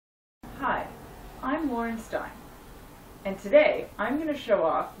Stein, and today I'm going to show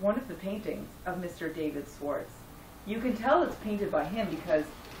off one of the paintings of Mr. David Swartz. You can tell it's painted by him because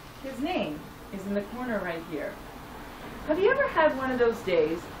his name is in the corner right here. Have you ever had one of those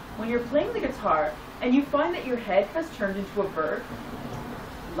days when you're playing the guitar and you find that your head has turned into a bird?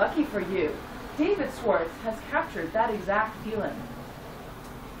 Lucky for you, David Swartz has captured that exact feeling.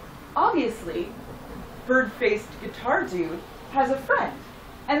 Obviously, bird-faced guitar dude has a friend,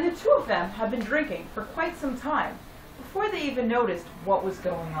 and the two of them have been drinking for quite some time before they even noticed what was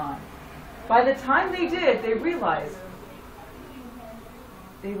going on. By the time they did, they realized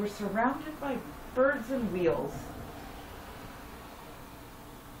they were surrounded by birds and wheels.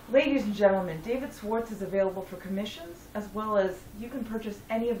 Ladies and gentlemen, David Swartz is available for commissions, as well as you can purchase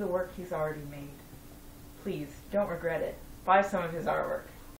any of the work he's already made. Please, don't regret it. Buy some of his artwork.